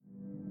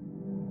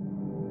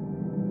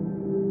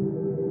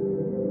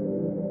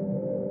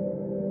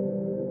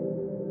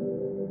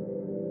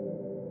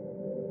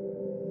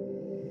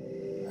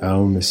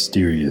How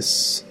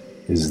mysterious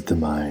is the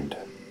mind?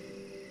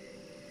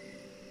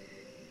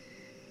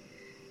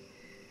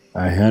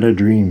 I had a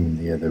dream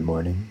the other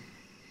morning.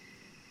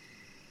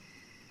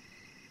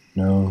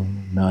 No,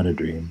 not a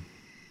dream.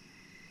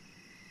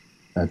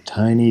 A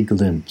tiny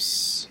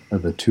glimpse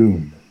of a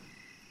tune,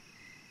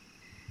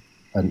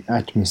 an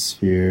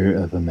atmosphere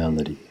of a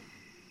melody.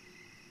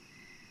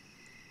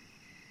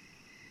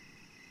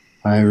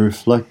 I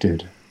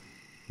reflected,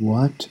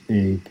 what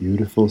a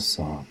beautiful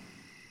song.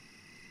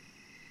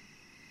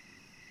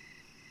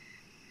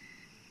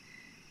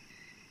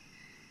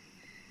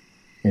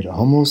 It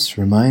almost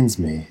reminds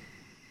me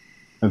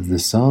of the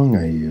song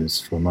I use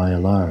for my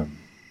alarm.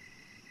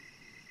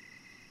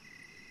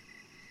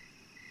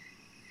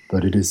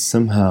 But it is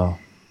somehow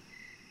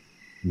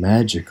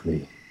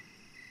magically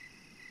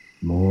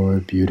more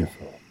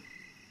beautiful,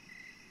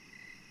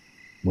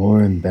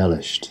 more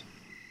embellished.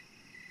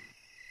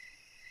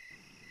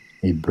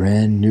 A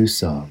brand new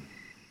song.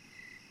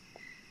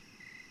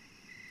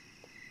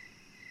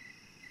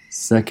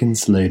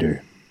 Seconds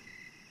later,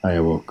 I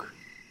awoke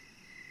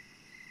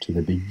to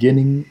the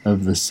beginning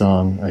of the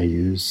song I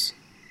use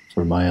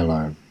for my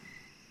alarm.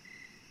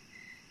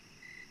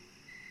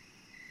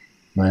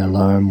 My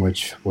alarm,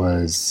 which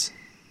was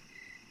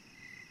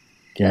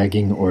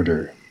Gagging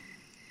Order,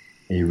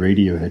 a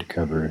Radiohead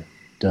cover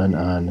done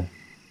on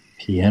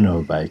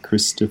piano by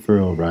Christopher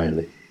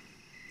O'Reilly.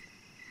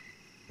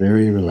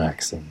 Very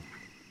relaxing.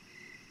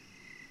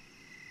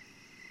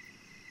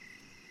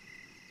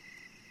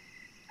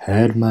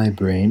 Had my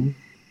brain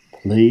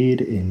played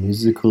a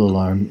musical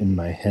alarm in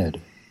my head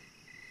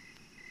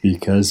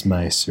because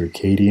my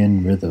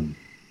circadian rhythm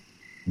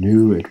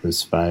knew it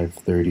was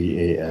 5:30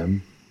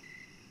 a.m.?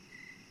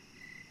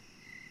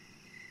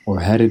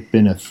 Or had it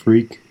been a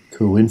freak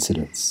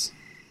coincidence,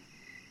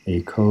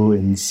 a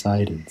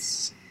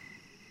coincidence,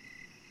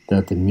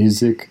 that the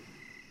music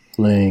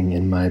playing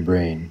in my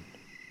brain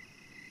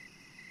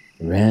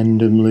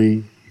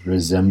randomly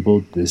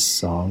resembled this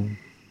song?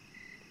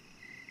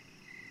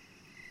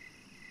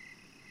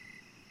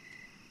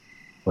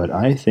 What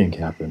I think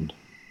happened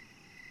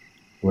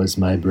was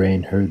my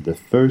brain heard the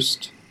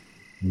first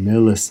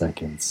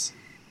milliseconds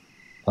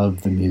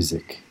of the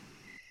music,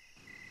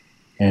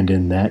 and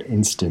in that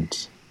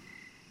instant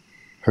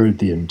heard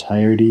the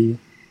entirety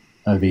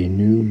of a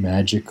new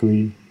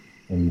magically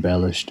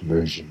embellished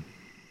version,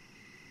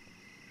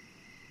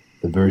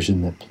 the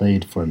version that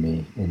played for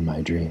me in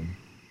my dream.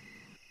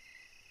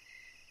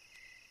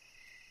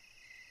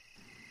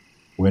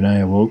 When I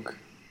awoke,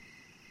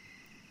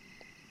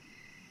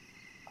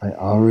 I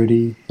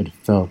already had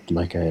felt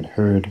like I had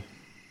heard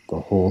the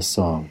whole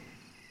song,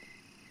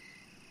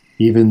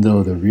 even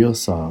though the real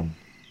song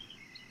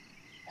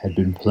had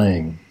been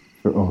playing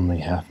for only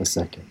half a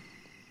second.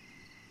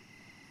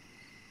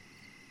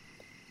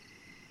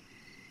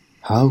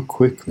 How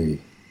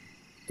quickly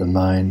the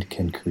mind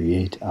can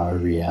create our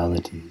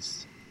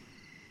realities.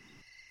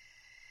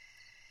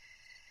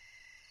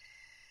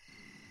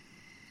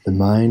 The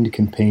mind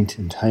can paint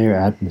entire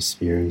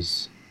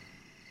atmospheres,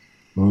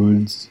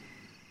 moods,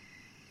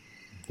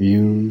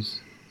 views,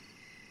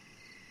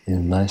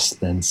 in less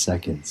than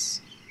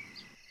seconds.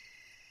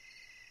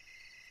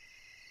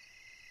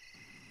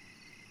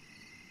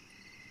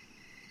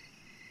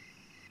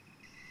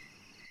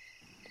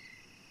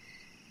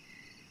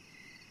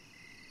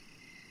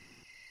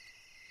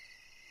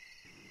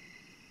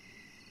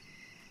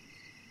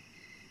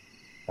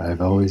 I've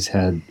always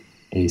had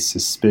a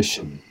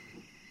suspicion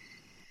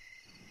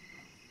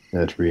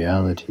that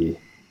reality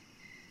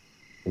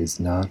is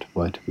not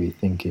what we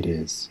think it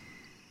is.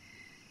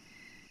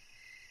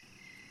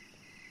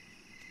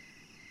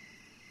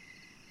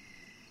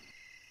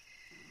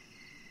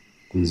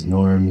 These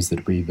norms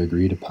that we've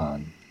agreed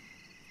upon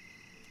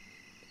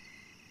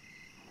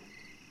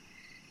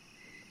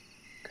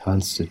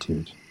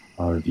constitute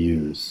our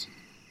views,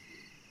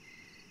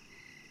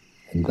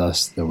 and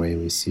thus the way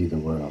we see the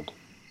world.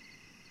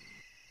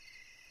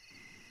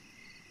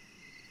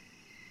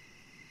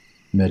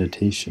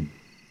 Meditation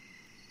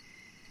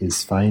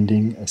is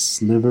finding a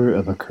sliver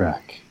of a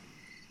crack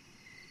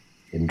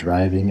in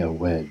driving a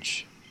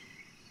wedge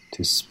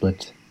to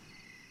split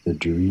the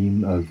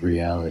dream of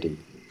reality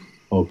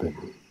open,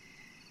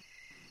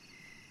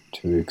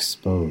 to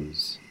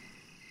expose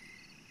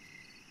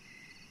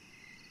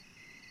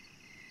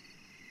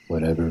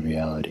whatever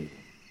reality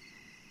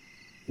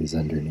is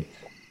underneath.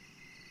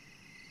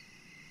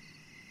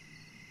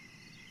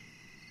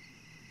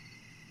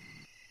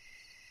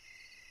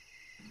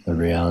 A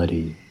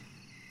reality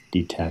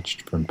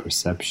detached from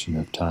perception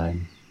of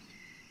time,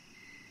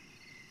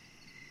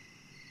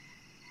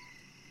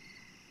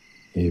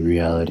 a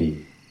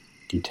reality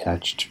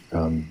detached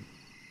from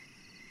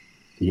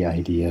the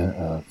idea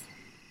of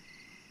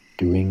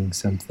doing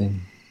something,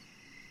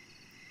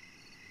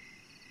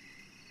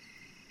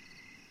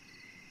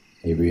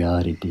 a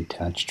reality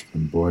detached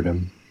from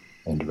boredom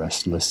and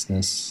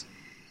restlessness,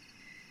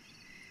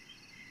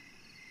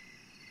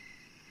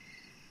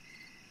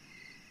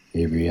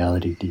 a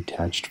reality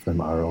detached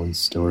from our own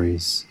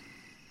stories,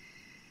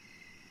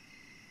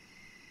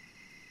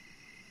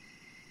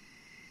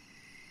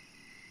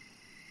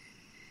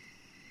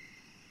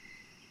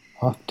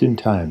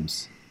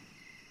 Oftentimes,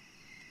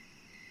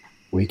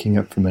 waking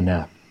up from a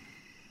nap,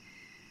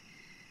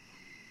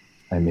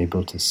 I'm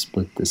able to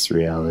split this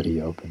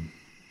reality open.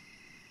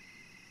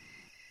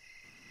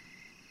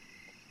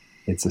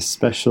 It's a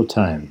special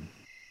time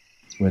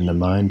when the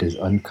mind is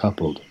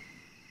uncoupled.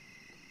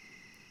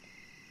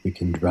 We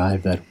can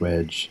drive that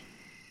wedge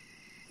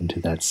into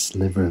that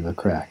sliver of a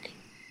crack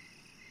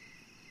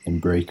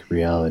and break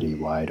reality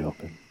wide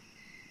open.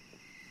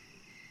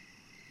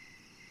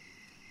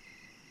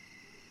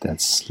 That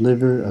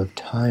sliver of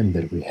time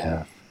that we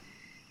have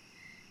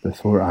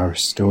before our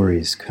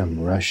stories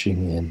come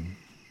rushing in,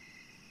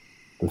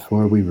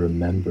 before we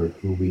remember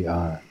who we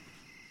are,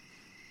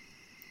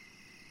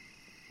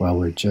 while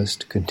we're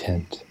just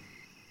content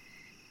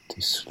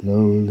to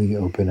slowly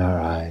open our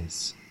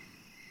eyes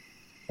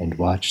and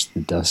watch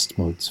the dust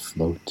motes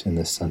float in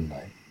the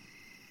sunlight.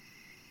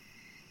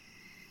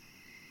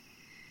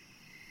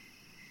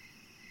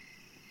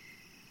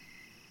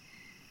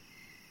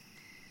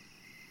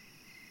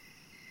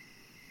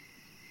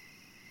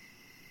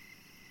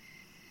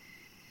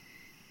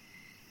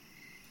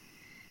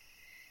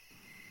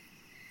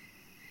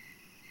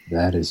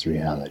 That is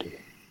reality.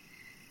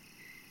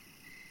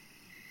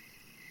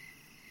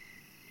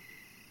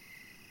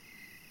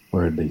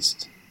 Or at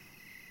least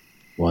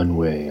one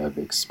way of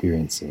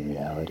experiencing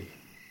reality.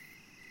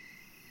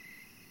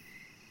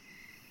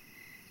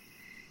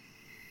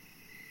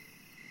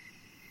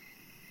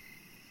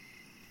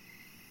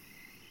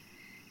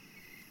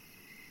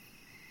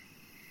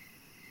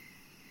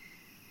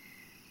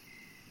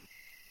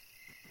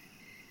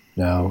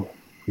 Now,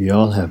 we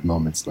all have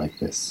moments like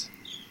this.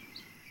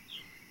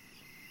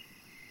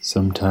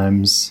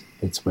 Sometimes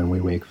it's when we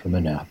wake from a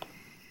nap.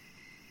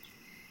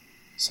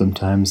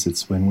 Sometimes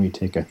it's when we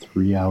take a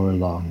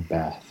 3-hour-long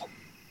bath.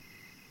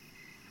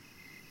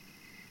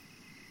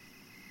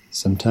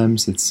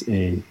 Sometimes it's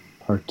a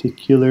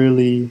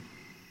particularly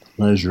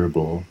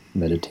pleasurable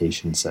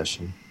meditation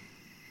session.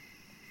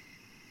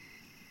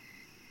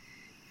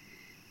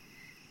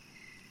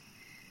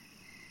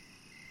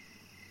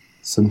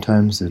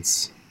 Sometimes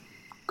it's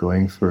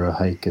going for a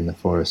hike in the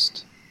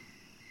forest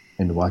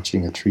and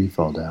watching a tree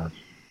fall down.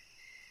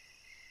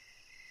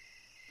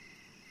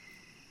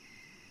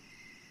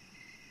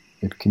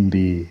 It can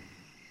be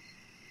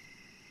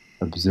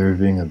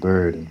observing a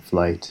bird in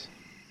flight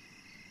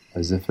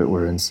as if it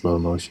were in slow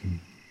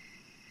motion,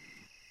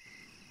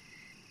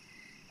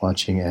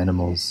 watching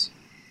animals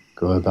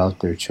go about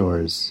their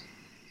chores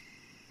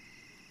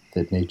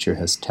that nature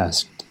has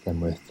tasked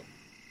them with.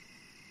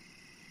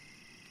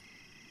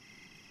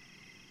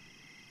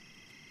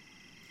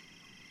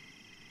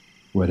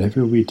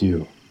 Whatever we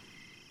do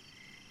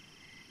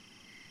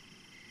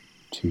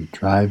to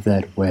drive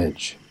that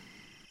wedge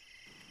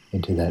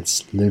into that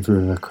sliver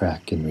of a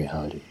crack in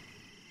reality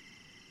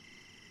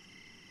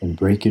and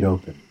break it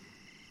open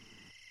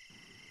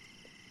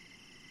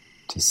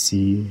to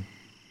see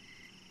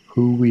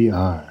who we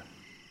are,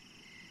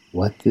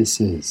 what this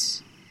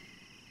is,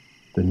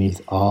 beneath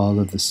all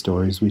of the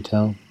stories we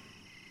tell.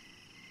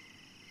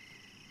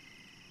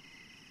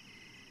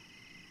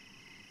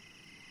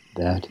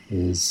 That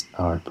is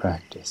our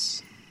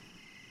practice.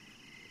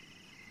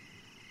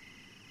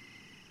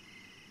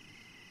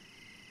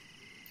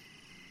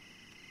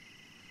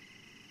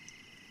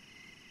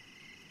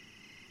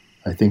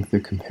 I think the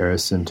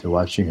comparison to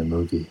watching a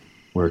movie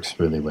works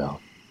really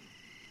well.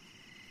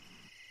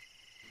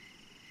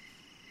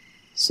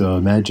 So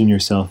imagine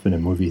yourself in a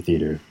movie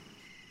theater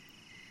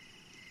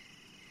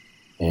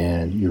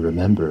and you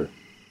remember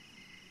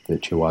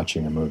that you're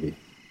watching a movie.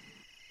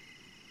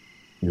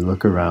 You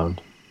look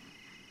around.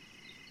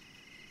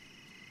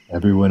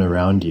 Everyone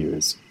around you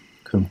is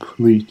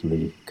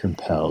completely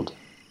compelled,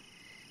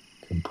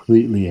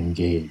 completely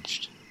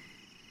engaged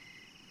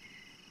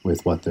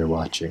with what they're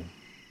watching.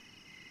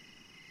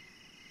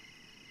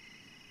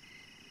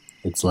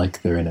 It's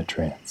like they're in a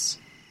trance.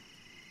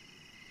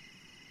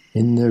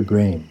 In their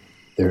brain,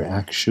 they're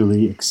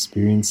actually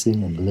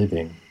experiencing and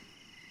living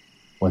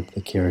what the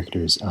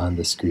characters on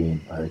the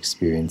screen are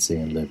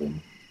experiencing and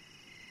living.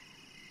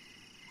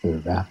 They're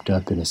wrapped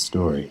up in a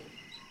story.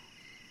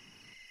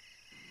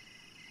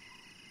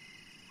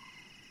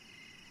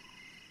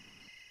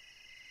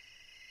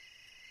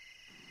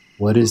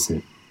 What is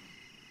it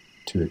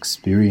to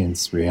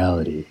experience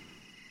reality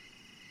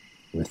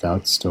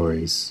without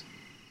stories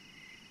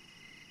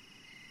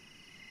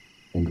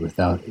and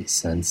without a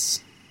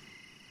sense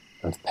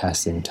of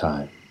passing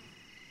time?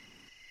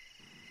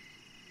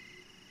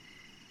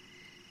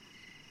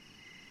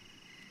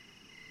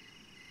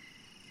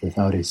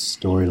 Without a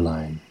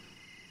storyline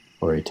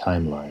or a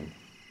timeline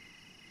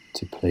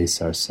to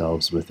place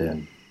ourselves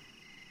within.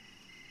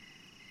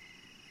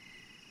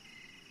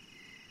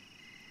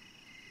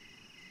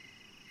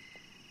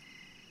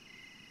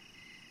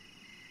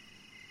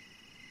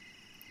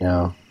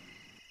 Now,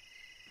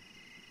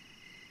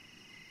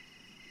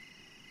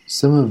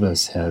 some of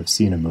us have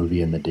seen a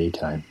movie in the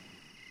daytime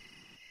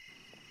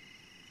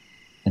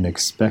and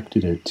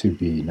expected it to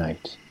be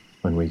night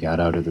when we got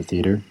out of the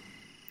theater,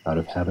 out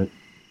of habit.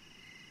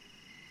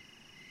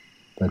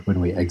 But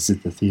when we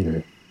exit the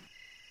theater,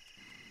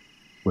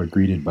 we're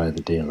greeted by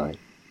the daylight.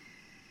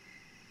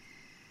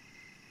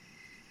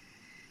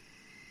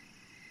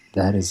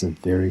 That is a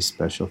very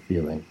special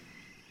feeling.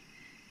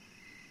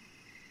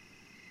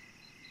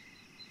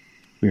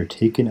 We are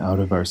taken out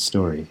of our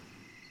story.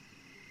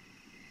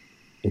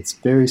 It's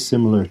very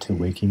similar to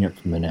waking up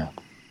from a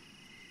nap.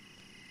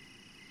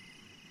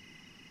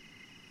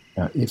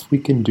 Now, if we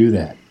can do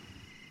that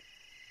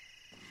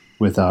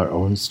with our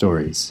own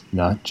stories,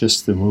 not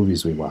just the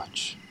movies we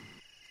watch,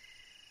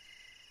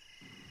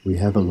 we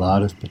have a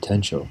lot of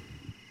potential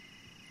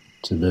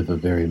to live a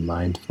very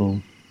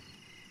mindful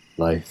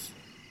life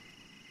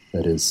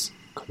that is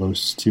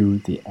close to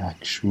the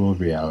actual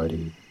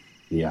reality,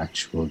 the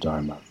actual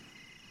Dharma.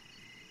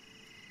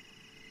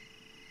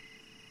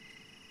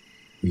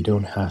 We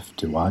don't have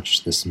to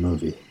watch this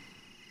movie.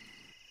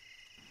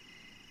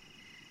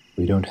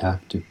 We don't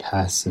have to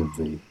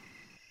passively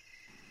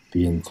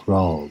be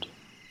enthralled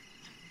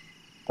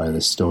by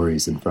the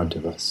stories in front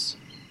of us.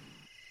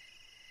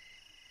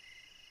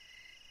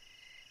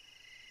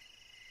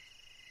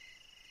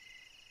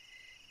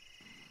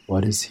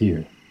 What is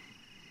here?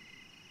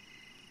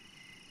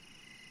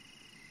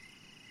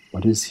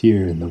 What is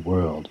here in the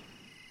world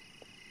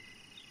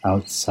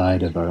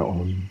outside of our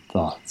own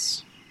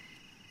thoughts?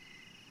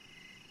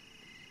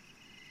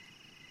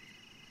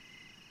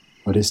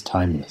 What is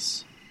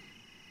timeless?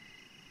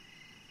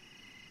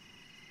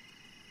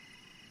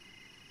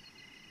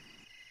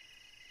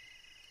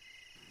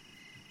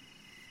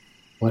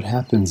 What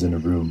happens in a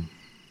room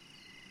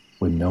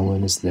when no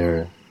one is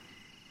there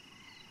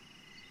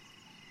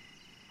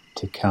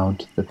to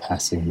count the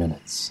passing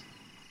minutes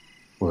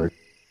or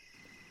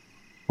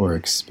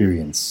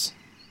experience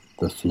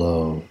the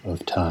flow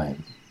of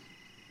time?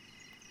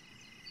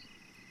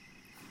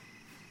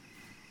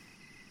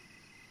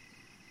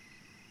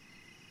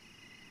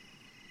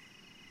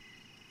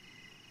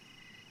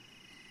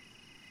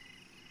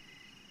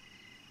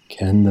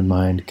 Can the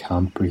mind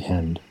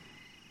comprehend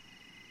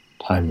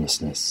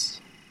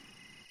timelessness?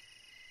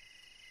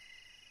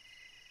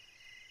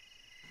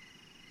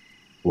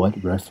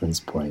 What reference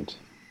point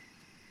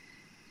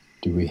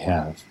do we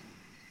have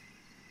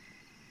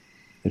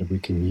that we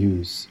can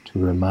use to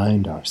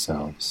remind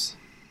ourselves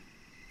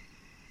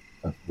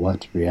of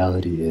what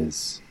reality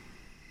is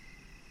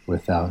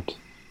without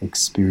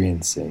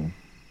experiencing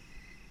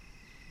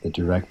the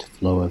direct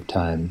flow of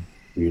time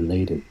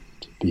related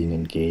to being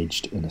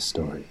engaged in a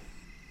story?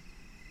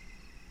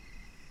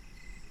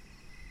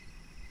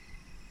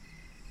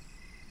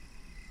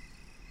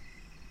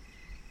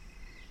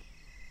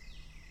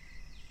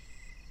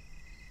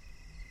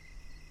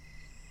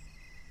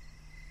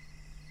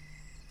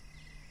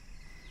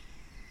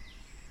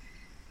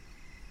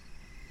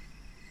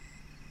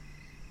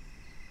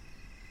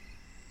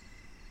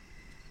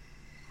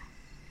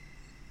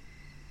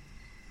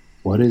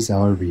 What is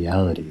our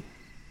reality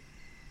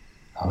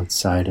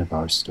outside of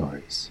our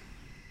stories?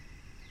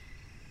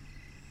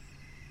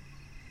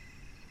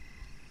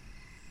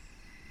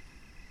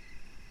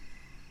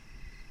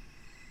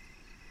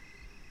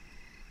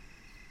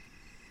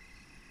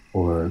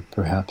 Or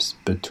perhaps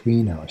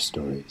between our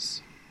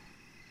stories?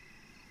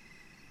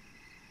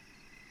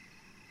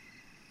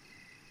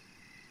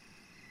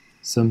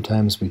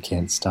 Sometimes we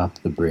can't stop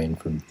the brain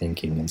from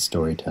thinking and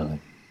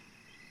storytelling.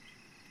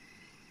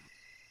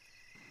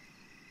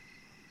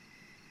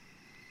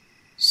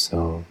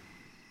 So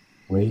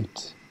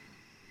wait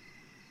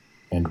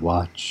and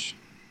watch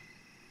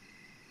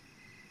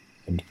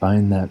and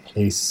find that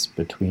place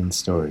between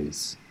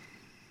stories.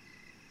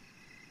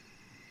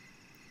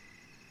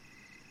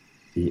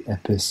 The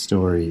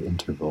epistory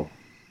interval.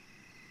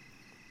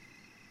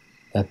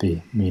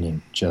 Epi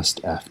meaning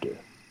just after.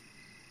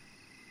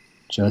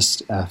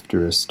 Just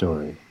after a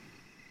story.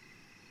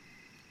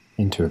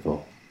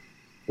 Interval,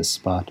 the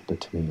spot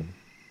between.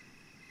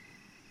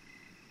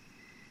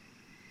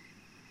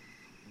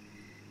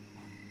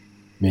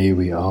 May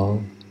we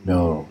all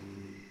know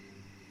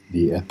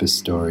the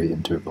epistory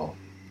interval.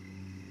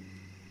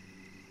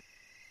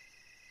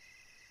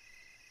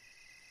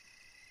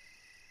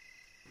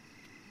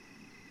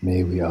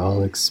 May we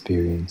all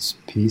experience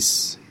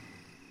peace,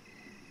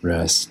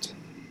 rest,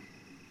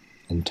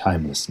 and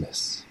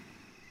timelessness.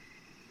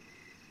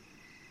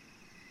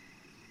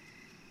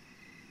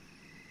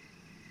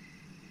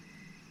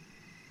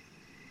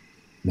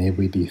 May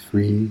we be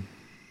free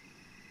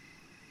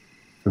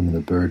from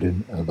the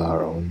burden of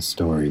our own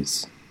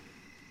stories.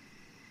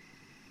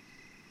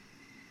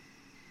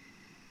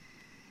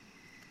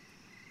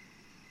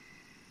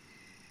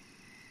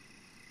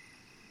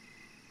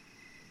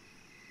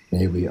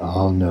 May we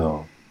all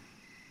know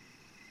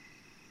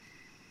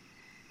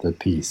the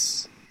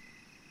peace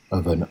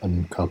of an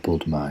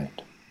uncoupled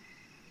mind.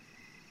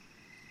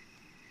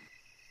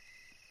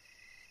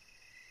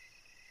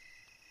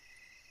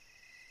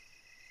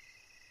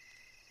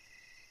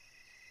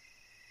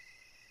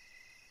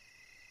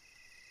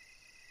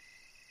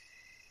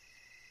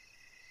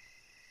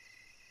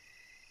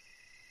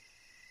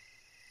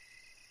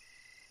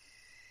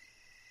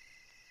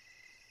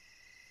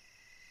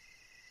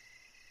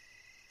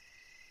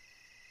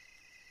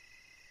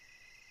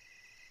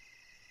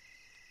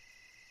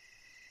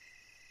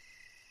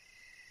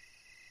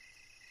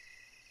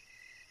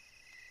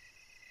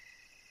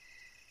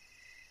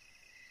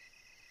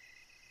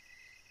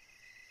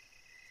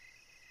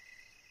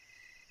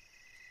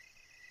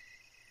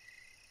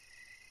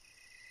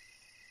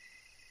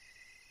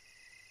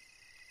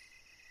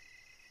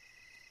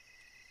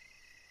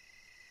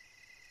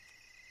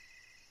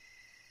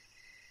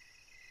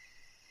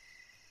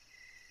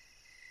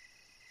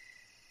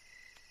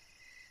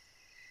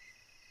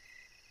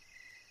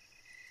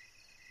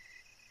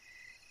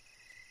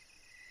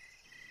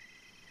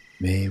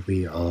 May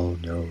we all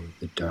know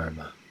the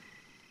Dharma.